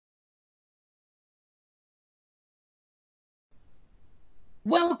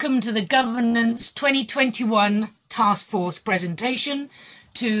Welcome to the Governance 2021 Task Force presentation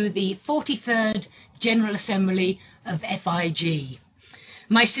to the 43rd General Assembly of FIG.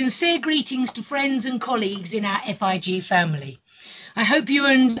 My sincere greetings to friends and colleagues in our FIG family. I hope you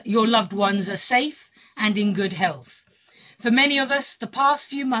and your loved ones are safe and in good health. For many of us, the past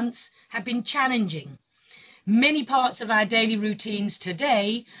few months have been challenging. Many parts of our daily routines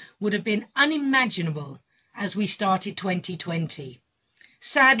today would have been unimaginable as we started 2020.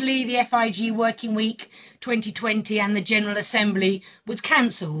 Sadly, the FIG Working Week 2020 and the General Assembly was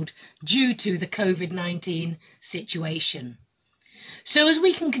cancelled due to the COVID-19 situation. So as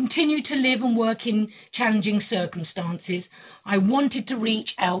we can continue to live and work in challenging circumstances, I wanted to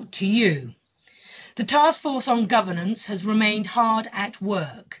reach out to you. The Task Force on Governance has remained hard at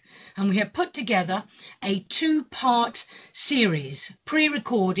work, and we have put together a two-part series,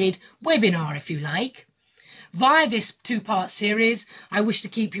 pre-recorded webinar if you like. Via this two-part series, I wish to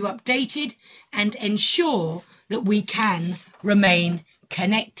keep you updated and ensure that we can remain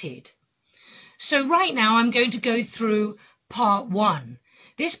connected. So right now I'm going to go through part one.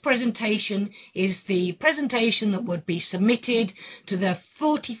 This presentation is the presentation that would be submitted to the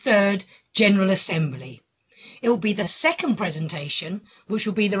 43rd General Assembly. It will be the second presentation, which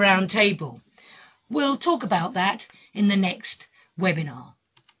will be the round table. We'll talk about that in the next webinar.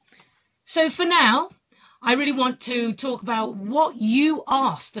 So for now, I really want to talk about what you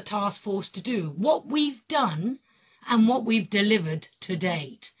asked the task force to do, what we've done and what we've delivered to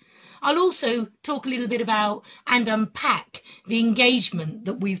date. I'll also talk a little bit about and unpack the engagement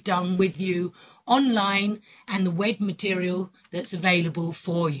that we've done with you online and the web material that's available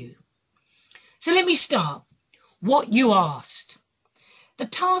for you. So let me start. What you asked. The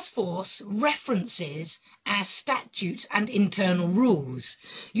task force references our statutes and internal rules.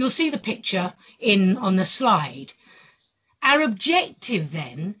 You'll see the picture on the slide. Our objective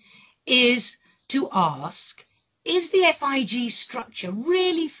then is to ask, is the FIG structure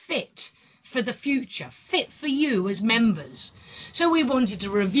really fit for the future, fit for you as members? So we wanted to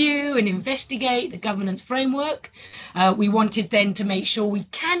review and investigate the governance framework. We wanted then to make sure we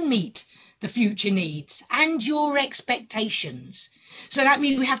can meet the future needs and your expectations. So that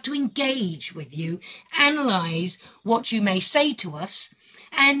means we have to engage with you, analyse what you may say to us,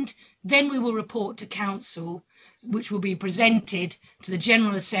 and then we will report to Council, which will be presented to the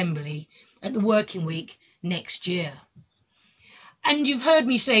General Assembly at the Working Week next year. And you've heard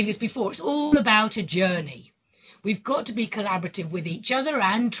me say this before, it's all about a journey. We've got to be collaborative with each other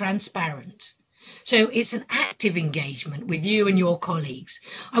and transparent. So it's an active engagement with you and your colleagues.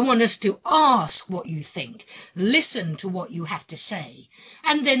 I want us to ask what you think, listen to what you have to say,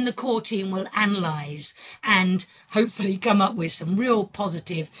 and then the core team will analyse and hopefully come up with some real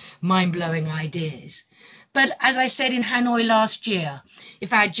positive, mind-blowing ideas. But as I said in Hanoi last year,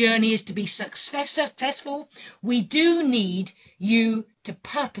 if our journey is to be successful, we do need you to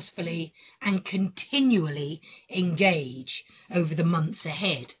purposefully and continually engage over the months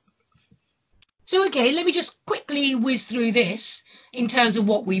ahead. So, okay, let me just quickly whiz through this in terms of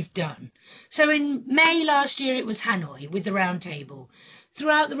what we've done. So in May last year, it was Hanoi with the round table.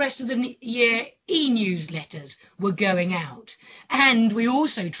 Throughout the rest of the year, e-newsletters were going out. And we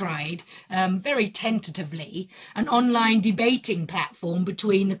also tried, very tentatively, an online debating platform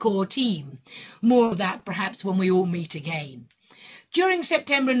between the core team. More of that perhaps when we all meet again. During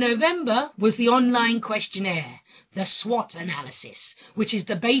September and November was the online questionnaire, the SWOT analysis, which is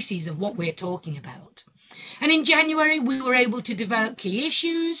the basis of what we're talking about. And in January, we were able to develop key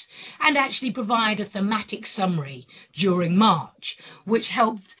issues and actually provide a thematic summary during March, which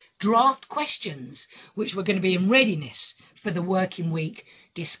helped draft questions, which were going to be in readiness for the working week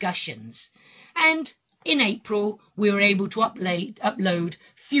discussions. And in April, we were able to upload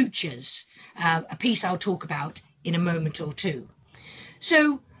futures, a piece I'll talk about in a moment or two.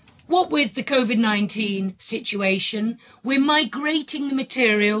 So what with the COVID-19 situation, we're migrating the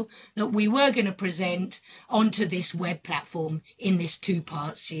material that we were going to present onto this web platform in this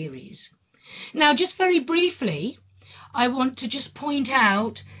two-part series. Now, just very briefly, I want to just point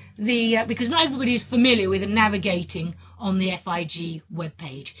out because not everybody is familiar with navigating on the FIG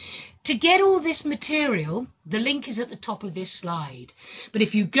webpage. To get all this material, the link is at the top of this slide. But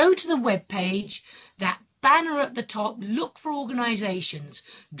if you go to the webpage, that banner at the top, look for organisations,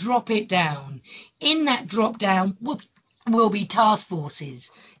 drop it down. In that drop down will be task forces.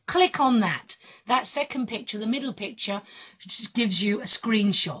 Click on that. That second picture, the middle picture, just gives you a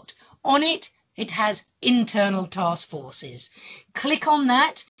screenshot. On it, it has internal task forces. Click on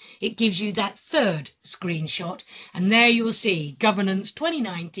that, it gives you that third screenshot, and there you will see Governance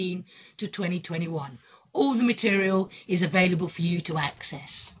 2019 to 2021. all the material is available for you to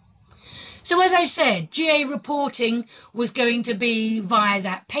access. So as I said, GA reporting was going to be via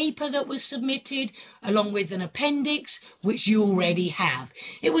that paper that was submitted, along with an appendix, which you already have.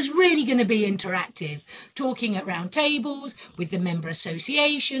 It was really going to be interactive, talking at round tables with the member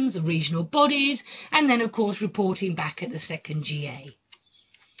associations, the regional bodies, and then of course reporting back at the second GA.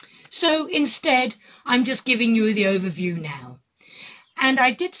 So instead, I'm just giving you the overview now. And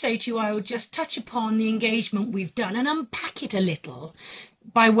I did say to you I would just touch upon the engagement we've done and unpack it a little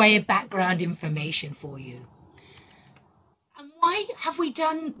by way of background information for you. And why have we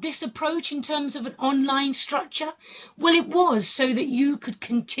done this approach in terms of an online structure? Well, it was so that you could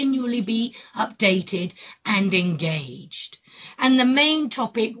continually be updated and engaged. And the main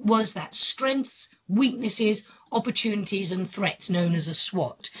topic was that strengths, weaknesses, opportunities and threats, known as a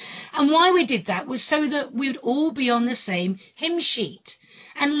SWOT. And why we did that was so that we'd all be on the same hymn sheet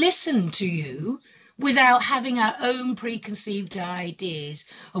and listen to you without having our own preconceived ideas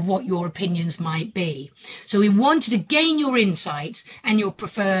of what your opinions might be. So we wanted to gain your insights and your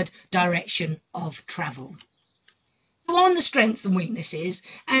preferred direction of travel. So on the strengths and weaknesses,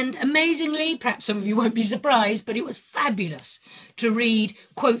 and amazingly, perhaps some of you won't be surprised, but it was fabulous to read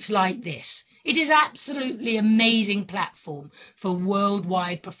quotes like this. It is absolutely amazing platform for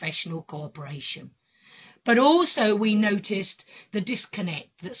worldwide professional cooperation. But also we noticed the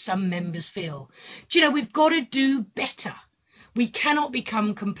disconnect that some members feel. Do you know, we've got to do better. We cannot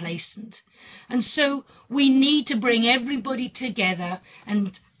become complacent. And so we need to bring everybody together,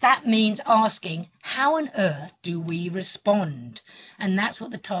 and that means asking, how on earth do we respond? And that's what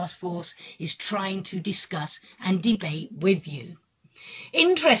the task force is trying to discuss and debate with you.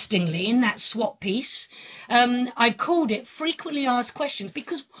 Interestingly, in that SWOT piece, I called it frequently asked questions,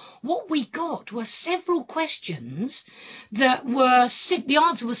 because what we got were several questions that were the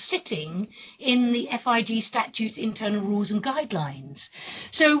answer was sitting in the FIG statutes, internal rules and guidelines.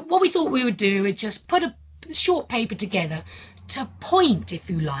 So what we thought we would do is just put a short paper together to point, if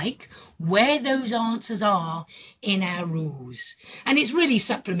you like, where those answers are in our rules. And it's really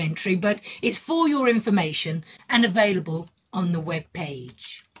supplementary, but it's for your information and available on the web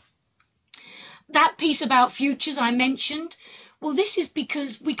page. That piece about futures I mentioned, well, this is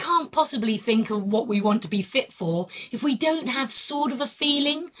because we can't possibly think of what we want to be fit for if we don't have sort of a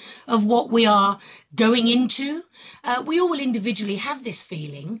feeling of what we are going into. We all individually have this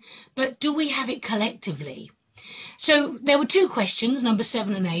feeling, but do we have it collectively? So there were two questions, number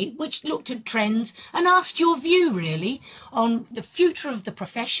 7 and 8, which looked at trends and asked your view really on the future of the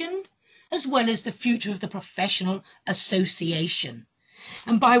profession, as well as the future of the professional association.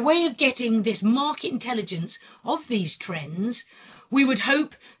 And by way of getting this market intelligence of these trends, we would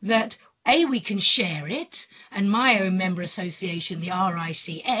hope that we can share it, and my own member association, the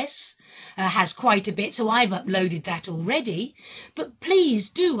RICS, has quite a bit, so I've uploaded that already. But please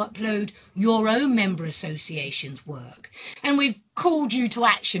do upload your own member association's work. And we've called you to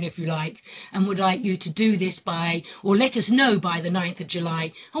action, if you like, and would like you to do this by, or let us know by the 9th of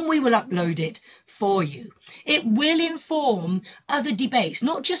July, and we will upload it for you. It will inform other debates,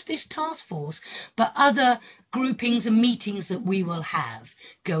 not just this task force, but other groupings and meetings that we will have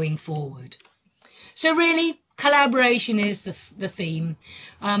going forward. So really, collaboration is the theme.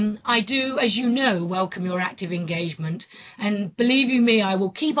 I do, as you know, welcome your active engagement, and believe you me, I will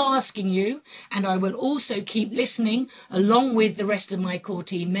keep asking you, and I will also keep listening along with the rest of my core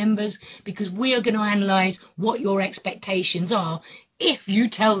team members, because we are going to analyse what your expectations are if you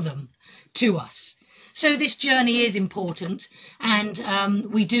tell them to us. So this journey is important, and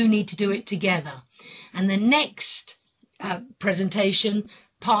we do need to do it together. And the next presentation,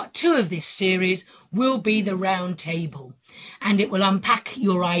 part 2 of this series, will be the round table, and it will unpack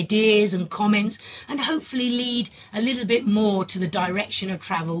your ideas and comments and hopefully lead a little bit more to the direction of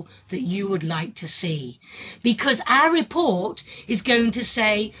travel that you would like to see. Because our report is going to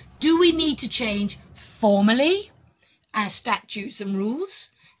say, do we need to change formally our statutes and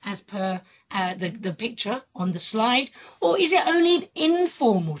rules as per the picture on the slide, or is it only an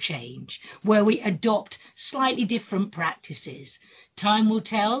informal change where we adopt slightly different practices? Time will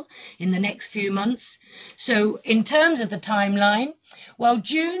tell in the next few months. So in terms of the timeline, well,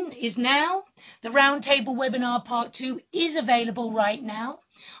 June is now. The roundtable webinar part 2 is available right now.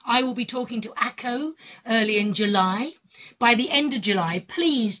 I will be talking to ACO early in July. By the end of July,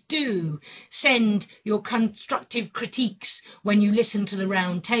 please do send your constructive critiques when you listen to the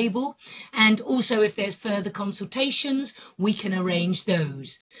round table. And also, if there's further consultations, we can arrange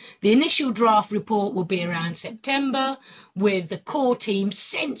those. The initial draft report will be around September, with the core team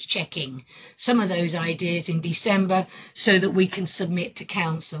sense checking some of those ideas in December so that we can submit to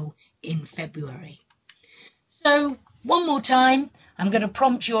council in February. So one more time, I'm going to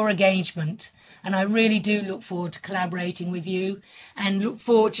prompt your engagement, and I really do look forward to collaborating with you and look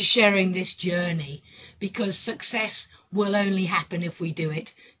forward to sharing this journey, because success will only happen if we do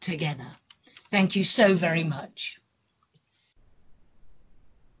it together. Thank you so very much.